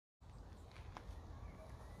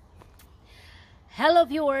Hello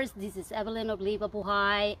viewers, this is Evelyn of Liva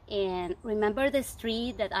Buhay, and remember this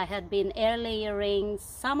tree that I had been air layering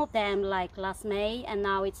some of them like last May, and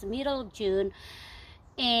now it's middle of June,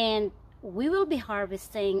 and we will be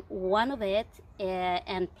harvesting one of it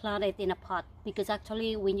and plant it in a pot, because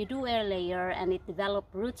actually when you do air layer and it develop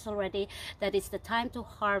roots already, that is the time to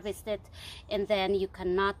harvest it, and then you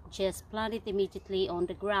cannot just plant it immediately on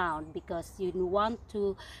the ground because you want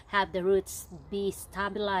to have the roots be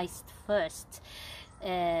stabilized first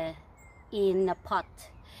in a pot.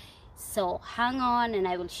 So hang on and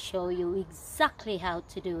I will show you exactly how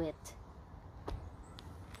to do it.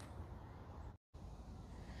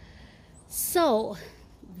 So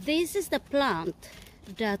this is the plant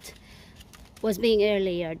that was being air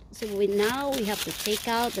layered. So now we have to take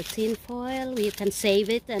out the tin foil. We can save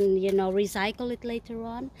it and recycle it later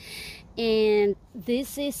on. And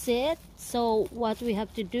this is it. So what we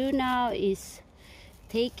have to do now is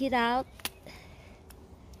take it out.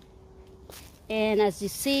 And as you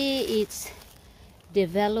see, it's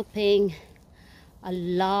developing a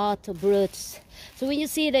lot of roots. So when you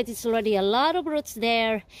see that it's already a lot of roots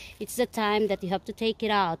there, it's the time that you have to take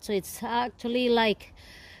it out. So it's actually like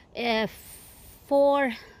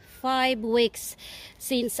 4-5 weeks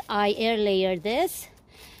since I air layered this,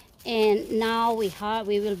 and now we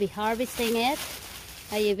will be harvesting it.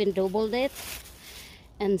 I even doubled it,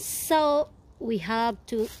 and so we have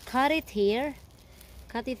to cut it here,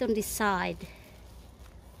 cut it on this side.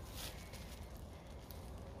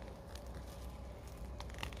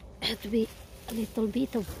 Have to be a little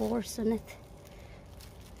bit of force on it.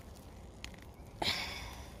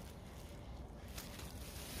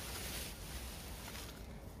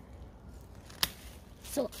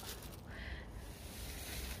 So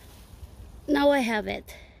now I have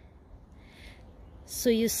it. So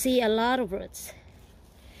you see a lot of roots.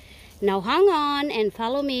 Now hang on and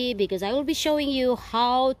follow me, because I will be showing you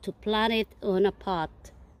how to plant it on a pot.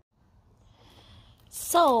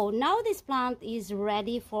 So now this plant is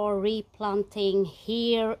ready for replanting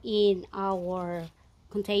here in our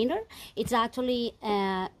container. It's actually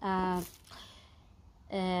a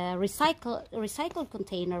recycled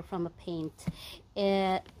container from a paint.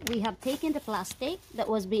 We have taken the plastic that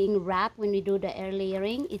was being wrapped when we do the air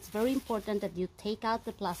layering. It's very important that you take out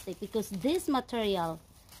the plastic, because this material,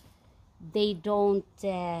 they don't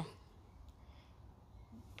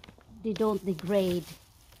degrade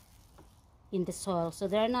in the soil, so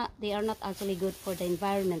they are not actually good for the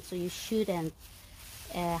environment. So you shouldn't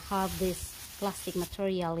have this plastic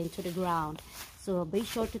material into the ground. So be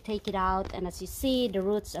sure to take it out. And as you see, the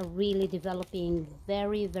roots are really developing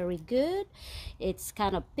very, very good. It's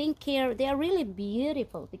kind of pink here. They are really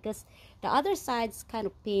beautiful, because the other side's kind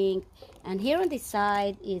of pink, and here on this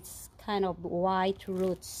side it's kind of white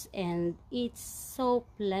roots, and it's so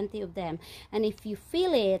plenty of them. And if you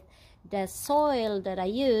feel it, the soil that I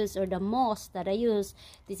use, or the moss that I use,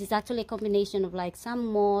 this is actually a combination of like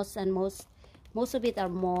some moss, and most of it are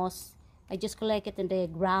moss. I just collect it in the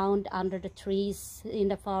ground under the trees in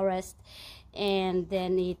the forest, and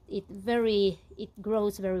then it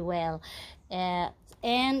grows very well.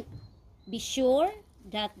 And be sure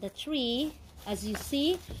that the tree, as you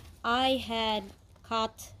see, I had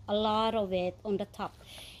cut a lot of it on the top.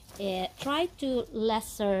 Try to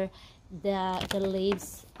lesser the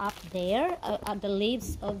leaves up there, the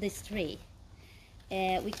leaves of this tree.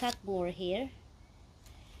 We cut more here,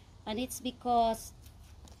 and it's because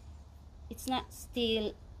it's not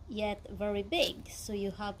still yet very big, so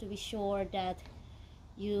you have to be sure that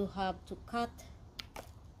you have to cut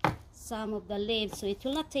some of the leaves, so it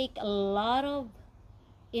will not take a lot of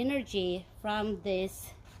energy from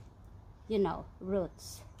this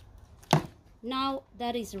roots. Now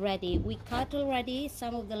that is ready. We cut already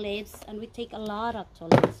some of the leaves, and we take a lot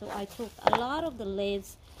actually. So I took a lot of the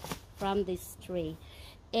leaves from this tree,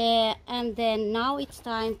 and then now it's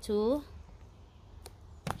time to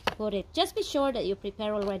put it. Just be sure that you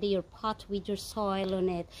prepare already your pot with your soil on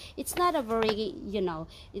it. It's not a very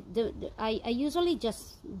I usually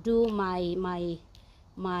just do my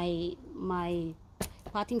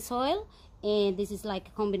potting soil, and this is like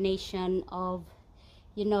a combination of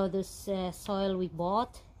this soil we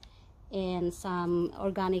bought and some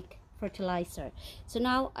organic fertilizer. So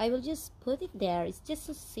now I will just put it there. It's just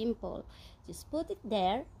so simple. Just put it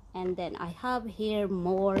there, and then I have here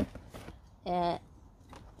more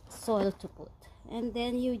soil to put, and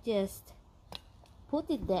then you just put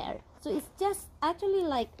it there. So it's just actually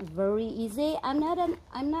like very easy. I'm not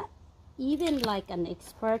even like an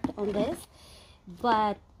expert on this,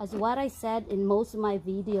 but as what I said in most of my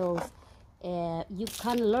videos, you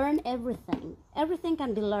can learn everything. Everything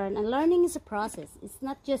can be learned, and learning is a process. It's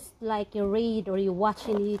not just like you read or you watch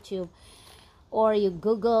in YouTube or you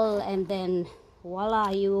Google and then voila,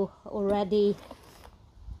 you already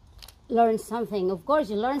learn something. Of course,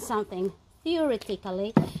 you learn something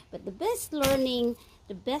theoretically, but the best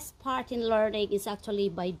part in learning is actually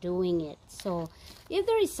by doing it. So if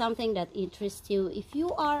there is something that interests you, if you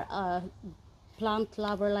are a plant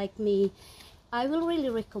lover like me, I will really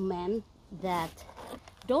recommend that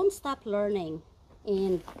don't stop learning,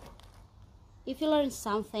 and if you learn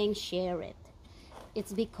something, share it.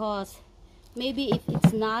 It's because maybe if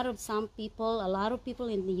it's not of some people, a lot of people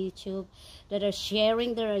in the YouTube that are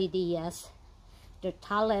sharing their ideas, their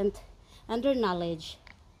talent, and their knowledge,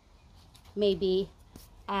 maybe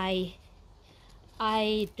I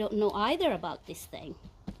don't know either about this thing.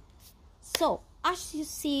 So as you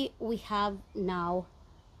see, we have now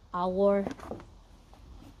our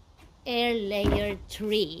air layer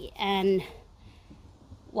tree, and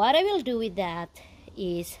what I will do with that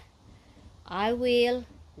is I will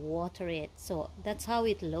water it. So that's how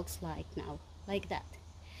it looks like now, like that.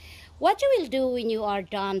 What you will do when you are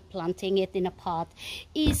done planting it in a pot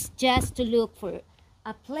is just to look for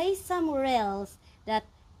a place somewhere else that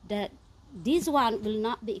this one will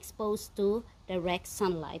not be exposed to direct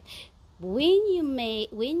sunlight. When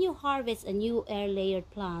you harvest a new air layered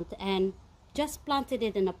plant and just planted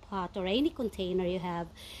it in a pot or any container you have,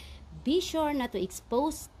 be sure not to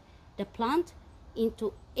expose the plant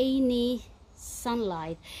into any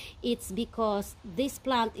sunlight. It's because this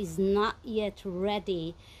plant is not yet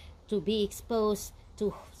ready to be exposed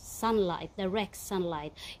to sunlight, direct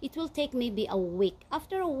sunlight. It will take maybe a week.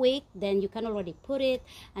 After a week, then you can already put it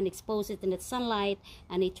and expose it in the sunlight,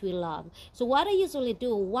 and it will love. So what I usually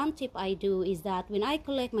do, one tip I do is that when I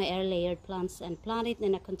collect my air layered plants and plant it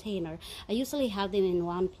in a container, I usually have them in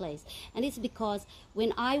one place. And it's because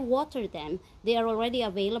when I water them, they are already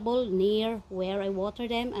available near where I water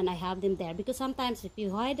them, and I have them there. Because sometimes if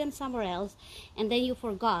you hide them somewhere else and then you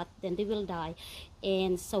forgot, then they will die.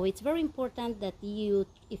 And so it's very important that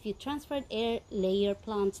if you transfer air layer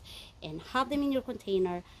plants and have them in your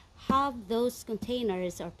container, have those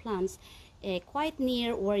containers or plants quite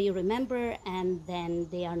near where you remember, and then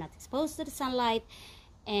they are not exposed to the sunlight,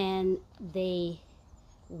 and they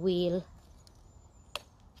will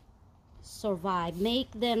survive.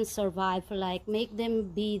 Make them survive for make them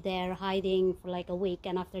be there hiding for like a week,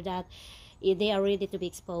 and after that they are ready to be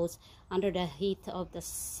exposed under the heat of the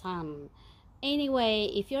sun. Anyway,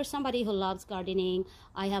 if you're somebody who loves gardening,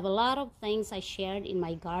 I have a lot of things I shared in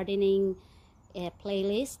my gardening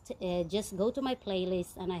playlist. Just go to my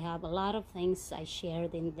playlist, and I have a lot of things I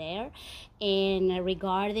shared in there. And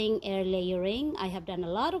regarding air layering, I have done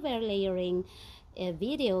a lot of air layering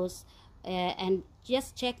videos, and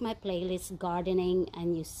just check my playlist gardening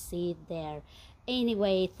and you see it there.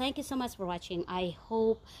 Anyway, thank you so much for watching. I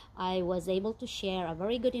hope I was able to share a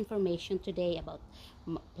very good information today about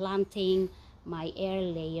planting my air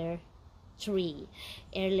layer tree.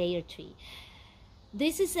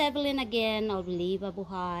 This is Evelyn again of Liva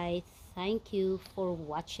Buhay. Thank you for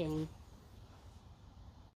watching.